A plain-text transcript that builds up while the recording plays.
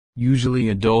Usually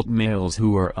adult males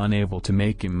who are unable to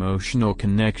make emotional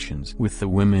connections with the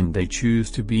women they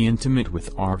choose to be intimate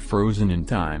with are frozen in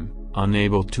time,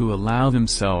 unable to allow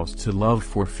themselves to love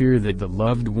for fear that the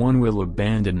loved one will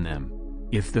abandon them.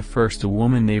 If the first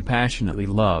woman they passionately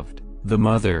loved, the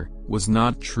mother, was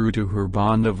not true to her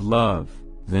bond of love,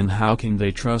 then how can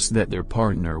they trust that their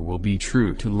partner will be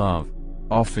true to love?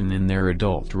 Often in their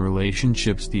adult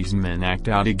relationships these men act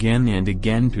out again and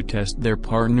again to test their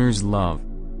partner's love.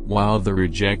 While the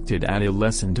rejected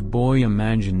adolescent boy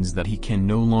imagines that he can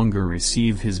no longer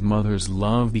receive his mother's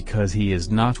love because he is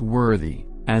not worthy,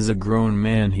 as a grown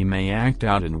man he may act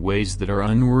out in ways that are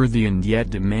unworthy and yet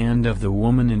demand of the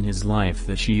woman in his life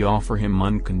that she offer him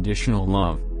unconditional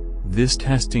love. This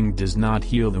testing does not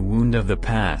heal the wound of the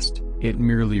past, it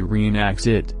merely reenacts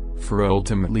it, for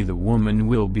ultimately the woman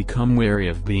will become wary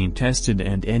of being tested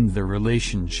and end the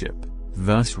relationship,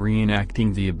 thus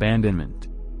reenacting the abandonment.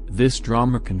 This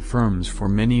drama confirms for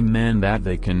many men that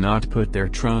they cannot put their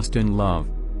trust in love.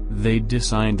 They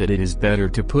decide that it is better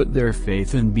to put their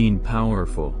faith in being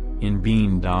powerful, in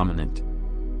being dominant.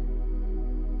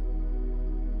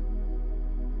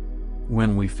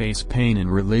 When we face pain in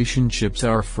relationships,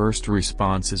 our first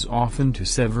response is often to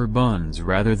sever bonds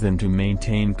rather than to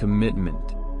maintain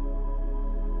commitment.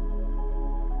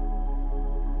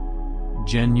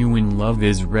 Genuine love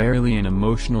is rarely an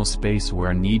emotional space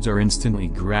where needs are instantly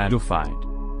gratified.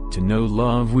 To know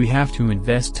love we have to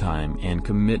invest time and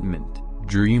commitment.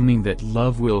 Dreaming that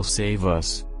love will save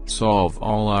us, solve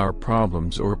all our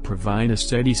problems or provide a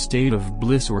steady state of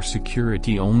bliss or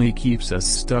security only keeps us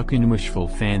stuck in wishful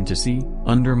fantasy,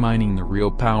 undermining the real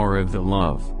power of the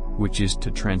love, which is to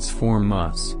transform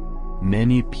us.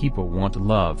 Many people want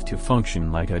love to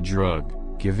function like a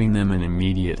drug, giving them an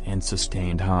immediate and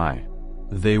sustained high.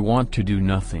 They want to do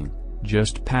nothing,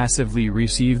 just passively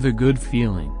receive the good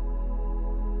feeling.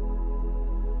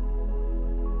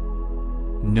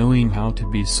 Knowing how to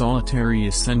be solitary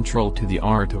is central to the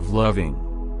art of loving.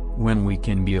 When we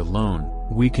can be alone,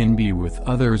 we can be with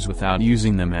others without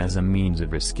using them as a means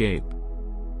of escape.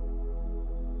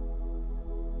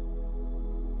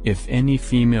 If any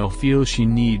female feels she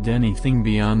needs anything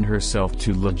beyond herself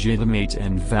to legitimate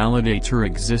and validate her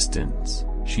existence,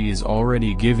 she is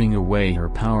already giving away her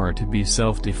power to be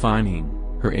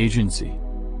self-defining, her agency.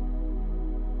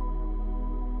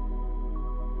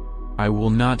 I will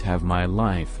not have my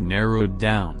life narrowed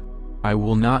down. I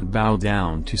will not bow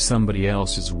down to somebody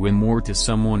else's whim or to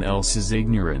someone else's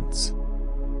ignorance.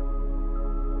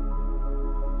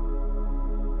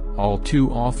 All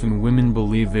too often women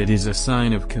believe it is a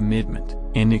sign of commitment,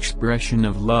 an expression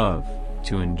of love,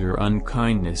 to endure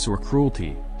unkindness or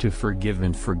cruelty, to forgive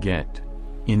and forget.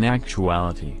 In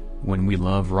actuality, when we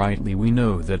love rightly we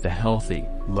know that the healthy,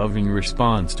 loving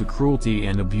response to cruelty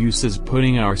and abuse is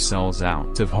putting ourselves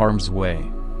out of harm's way.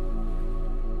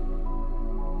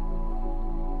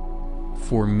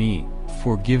 For me,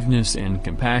 forgiveness and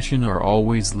compassion are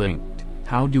always linked.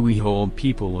 How do we hold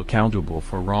people accountable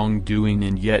for wrongdoing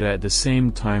and yet at the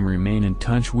same time remain in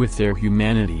touch with their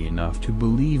humanity enough to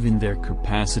believe in their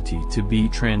capacity to be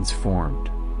transformed?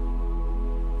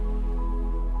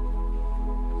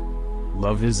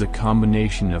 Love is a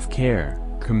combination of care,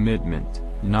 commitment,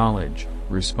 knowledge,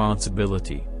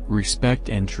 responsibility, respect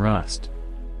and trust.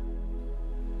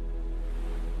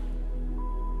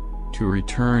 To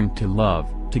return to love,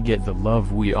 to get the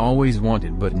love we always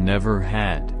wanted but never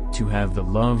had, to have the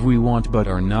love we want but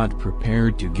are not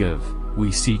prepared to give,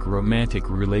 we seek romantic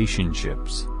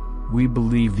relationships. We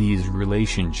believe these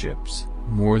relationships,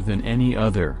 more than any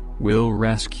other, will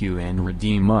rescue and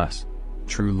redeem us.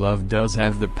 True love does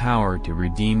have the power to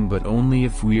redeem but only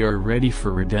if we are ready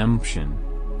for redemption.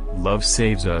 Love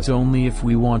saves us only if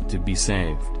we want to be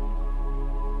saved.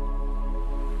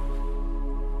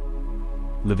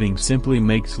 Living simply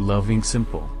makes loving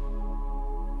simple.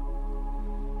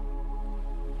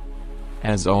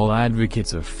 As all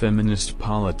advocates of feminist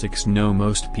politics know,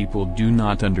 most people do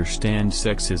not understand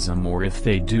sexism, or if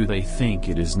they do they think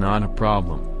it is not a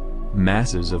problem.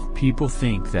 Masses of people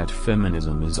think that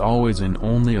feminism is always and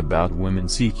only about women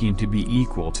seeking to be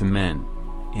equal to men.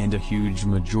 And a huge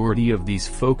majority of these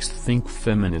folks think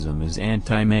feminism is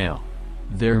anti-male.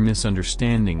 Their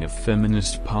misunderstanding of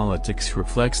feminist politics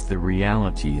reflects the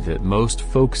reality that most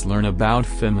folks learn about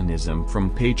feminism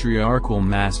from patriarchal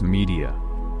mass media.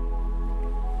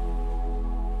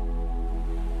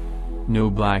 No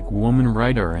black woman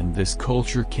writer in this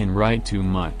culture can write too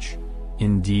much.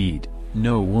 Indeed,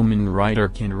 no woman writer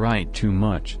can write too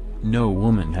much. No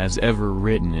woman has ever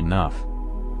written enough.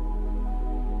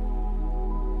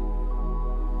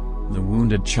 The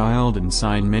wounded child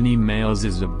inside many males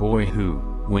is a boy who,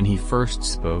 when he first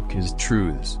spoke his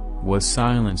truths, was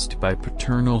silenced by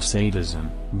paternal sadism,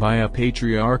 by a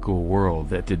patriarchal world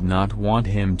that did not want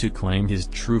him to claim his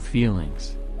true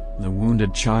feelings. The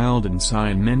wounded child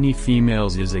inside many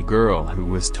females is a girl who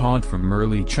was taught from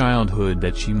early childhood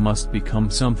that she must become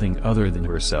something other than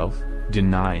herself,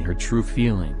 deny her true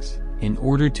feelings, in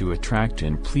order to attract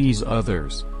and please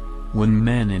others. When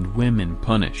men and women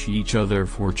punish each other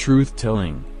for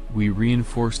truth-telling, we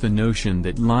reinforce the notion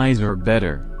that lies are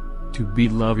better. To be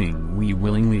loving, we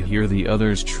willingly hear the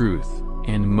other's truth,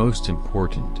 and most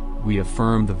important, we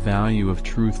affirm the value of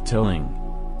truth-telling.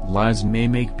 Lies may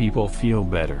make people feel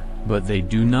better, but they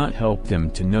do not help them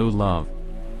to know love.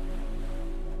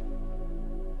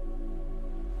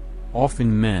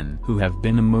 Often men who have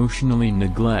been emotionally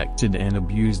neglected and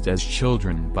abused as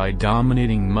children by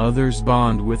dominating mothers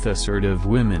bond with assertive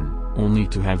women, only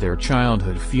to have their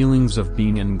childhood feelings of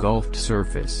being engulfed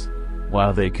surface.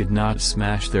 While they could not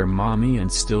smash their mommy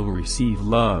and still receive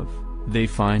love, they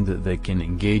find that they can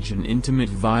engage in intimate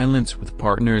violence with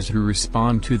partners who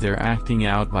respond to their acting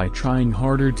out by trying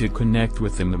harder to connect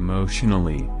with them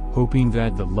emotionally, hoping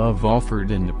that the love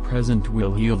offered in the present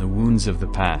will heal the wounds of the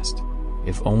past.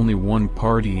 If only one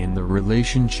party in the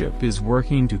relationship is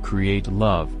working to create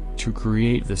love, to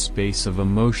create the space of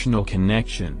emotional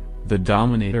connection, the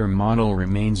dominator model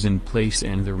remains in place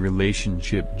and the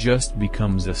relationship just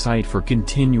becomes a site for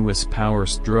continuous power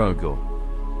struggle.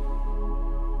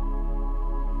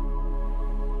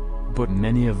 But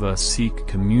many of us seek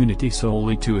community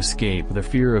solely to escape the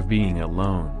fear of being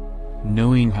alone.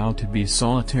 Knowing how to be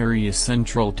solitary is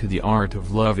central to the art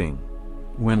of loving.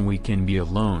 When we can be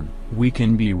alone, we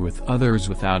can be with others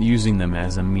without using them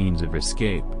as a means of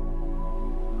escape.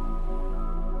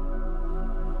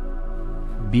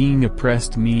 Being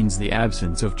oppressed means the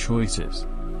absence of choices.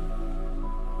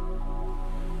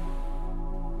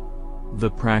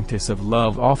 The practice of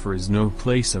love offers no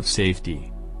place of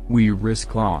safety. We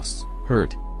risk loss,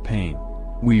 hurt, pain.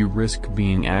 We risk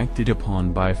being acted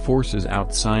upon by forces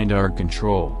outside our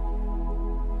control.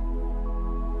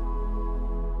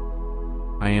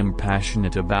 I am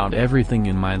passionate about everything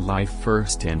in my life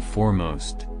first and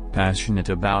foremost, passionate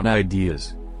about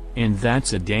ideas. And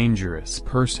that's a dangerous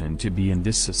person to be in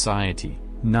this society,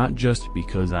 not just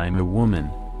because I'm a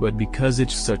woman, but because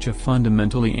it's such a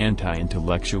fundamentally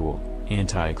anti-intellectual,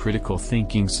 anti-critical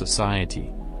thinking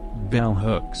society. Bell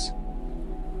hooks.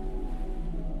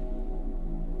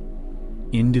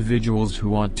 Individuals who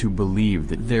want to believe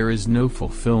that there is no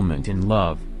fulfillment in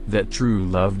love, that true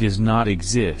love does not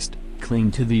exist,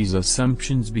 cling to these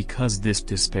assumptions because this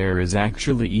despair is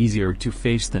actually easier to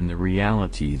face than the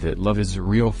reality that love is a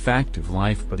real fact of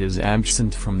life but is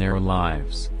absent from their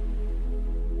lives.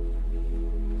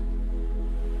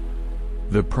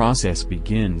 The process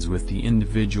begins with the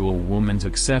individual woman's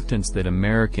acceptance that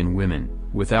American women,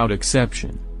 without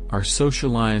exception, are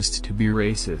socialized to be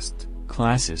racist,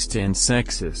 classist and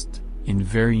sexist, in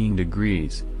varying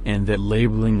degrees, and that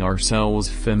labeling ourselves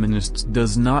feminists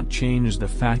does not change the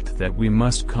fact that we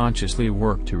must consciously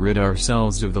work to rid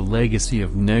ourselves of the legacy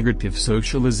of negative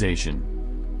socialization.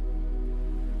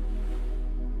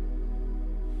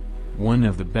 One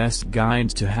of the best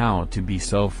guides to how to be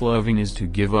self-loving is to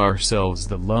give ourselves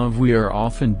the love we are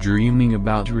often dreaming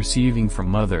about receiving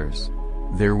from others.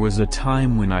 There was a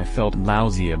time when I felt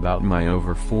lousy about my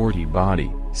over 40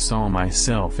 body, saw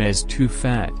myself as too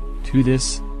fat, too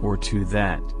this, or too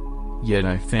that. Yet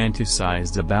I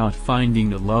fantasized about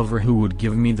finding a lover who would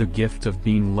give me the gift of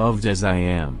being loved as I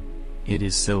am. It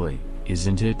is silly,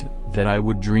 isn't it, that I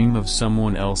would dream of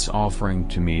someone else offering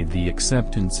to me the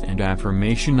acceptance and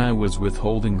affirmation I was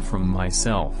withholding from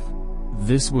myself.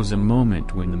 This was a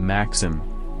moment when the maxim,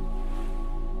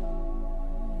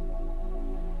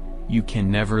 "You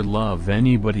can never love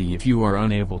anybody if you are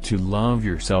unable to love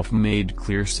yourself," made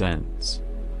clear sense.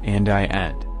 And I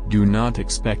add, do not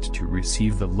expect to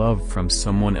receive the love from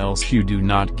someone else you do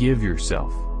not give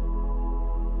yourself.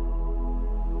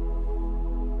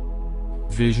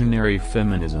 Visionary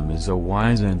feminism is a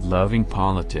wise and loving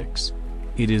politics.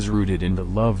 It is rooted in the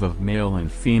love of male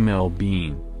and female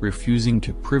being, refusing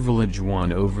to privilege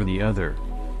one over the other.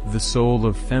 The soul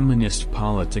of feminist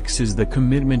politics is the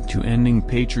commitment to ending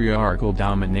patriarchal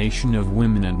domination of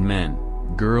women and men,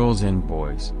 girls and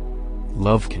boys.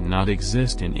 Love cannot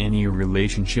exist in any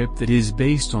relationship that is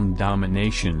based on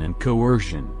domination and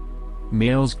coercion.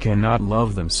 Males cannot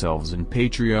love themselves in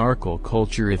patriarchal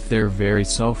culture if their very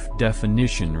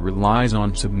self-definition relies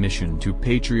on submission to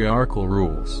patriarchal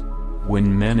rules.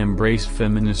 When men embrace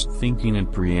feminist thinking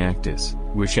and practice,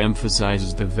 which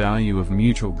emphasizes the value of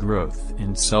mutual growth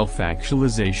and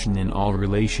self-actualization in all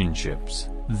relationships,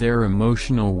 their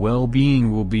emotional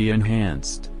well-being will be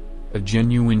enhanced. A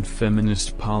genuine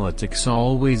feminist politics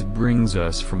always brings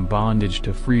us from bondage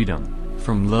to freedom,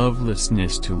 from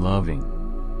lovelessness to loving.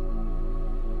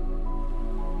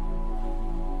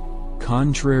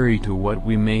 Contrary to what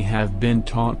we may have been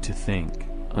taught to think,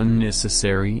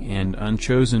 unnecessary and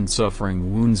unchosen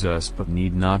suffering wounds us but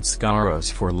need not scar us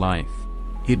for life.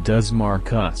 It does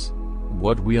mark us.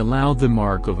 What we allow the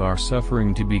mark of our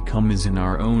suffering to become is in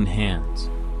our own hands.